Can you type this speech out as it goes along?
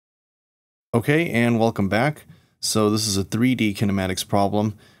Okay, and welcome back. So this is a 3D kinematics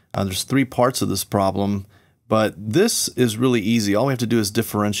problem. There's three parts of this problem, but this is really easy. All we have to do is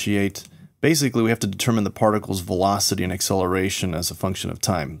differentiate. Basically, we have to determine the particle's velocity and acceleration as a function of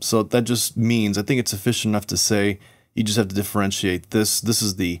time. So that just means, I think it's sufficient enough to say you just have to differentiate this. This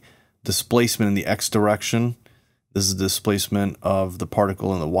is the displacement in the x direction. This is the displacement of the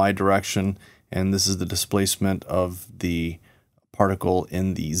particle in the y direction. And this is the displacement of the particle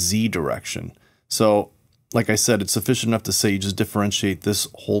in the z direction. So, like I said, it's sufficient enough to say you just differentiate this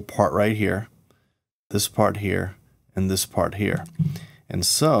whole part right here, this part here, and this part here. And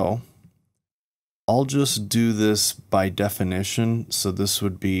so, I'll just do this by definition. So this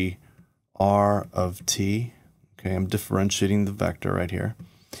would be r of t. Okay, I'm differentiating the vector right here.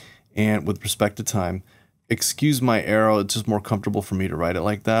 And with respect to time, excuse my arrow, it's just more comfortable for me to write it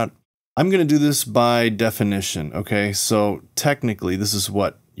like that. I'm going to do this by definition, okay? So technically, this is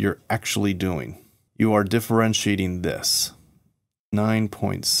what you're actually doing. You are differentiating this.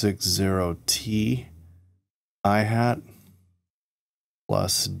 9.60 t I hat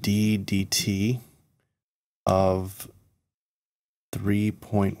plus d dt of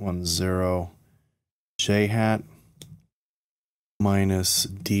 3.10 j hat minus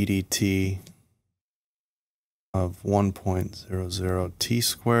d dt of 1.00 t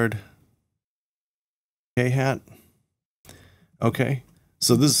squared k hat. Okay,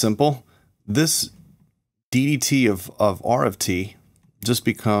 so this is simple. This ddt of r of t just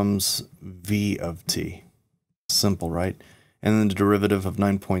becomes v of t. Simple, right? And then the derivative of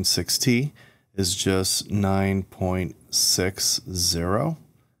 9.6t is just 9.60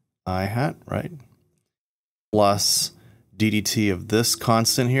 I hat, right? Plus ddt of this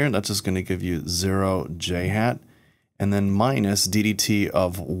constant here, that's just going to give you 0 j hat. And then minus ddt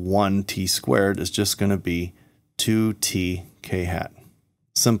of 1t squared is just going to be 2t k hat.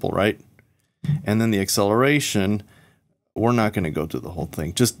 Simple, right? And then the acceleration, we're not going to go through the whole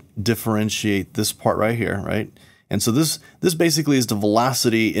thing. Just differentiate this part right here, right? And so this basically is the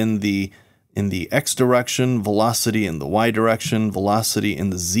velocity in the x direction, velocity in the y direction, velocity in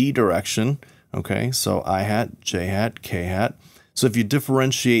the z direction. Okay, so I hat, j hat, k hat. So if you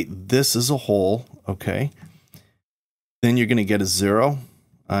differentiate this as a whole, okay, then you're going to get a 0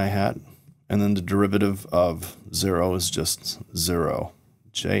 I hat, and then the derivative of 0 is just 0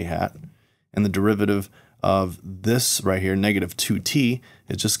 j hat. And the derivative of this right here, negative 2t,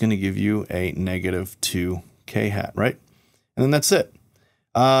 is just going to give you a negative 2 k hat, right? And then that's it.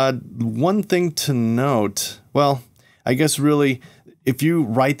 One thing to note, well, I guess really, if you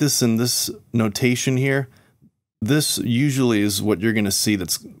write this in this notation here, this usually is what you're going to see.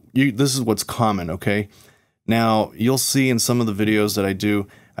 This is what's common, okay? Now, you'll see in some of the videos that I do,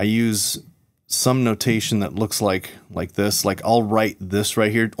 I use some notation that looks like this. Like I'll write this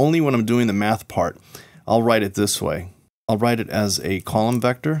right here. Only when I'm doing the math part, I'll write it this way. I'll write it as a column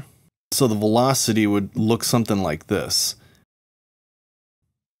vector. So the velocity would look something like this.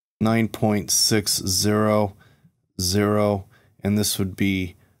 9.600, and this would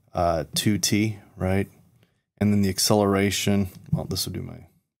be 2t, right? And then the acceleration, well, this would be my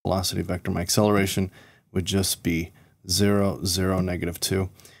velocity vector. My acceleration would just be 0, 0, negative 2.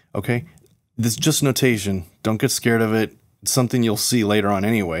 Okay, this is just notation. Don't get scared of it. It's something you'll see later on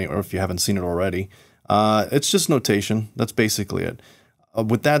anyway, or if you haven't seen it already. It's just notation. That's basically it.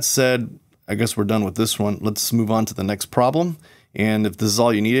 With that said, I guess we're done with this one. Let's move on to the next problem. And if this is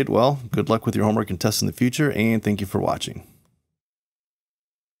all you needed, well, good luck with your homework and tests in the future, and thank you for watching.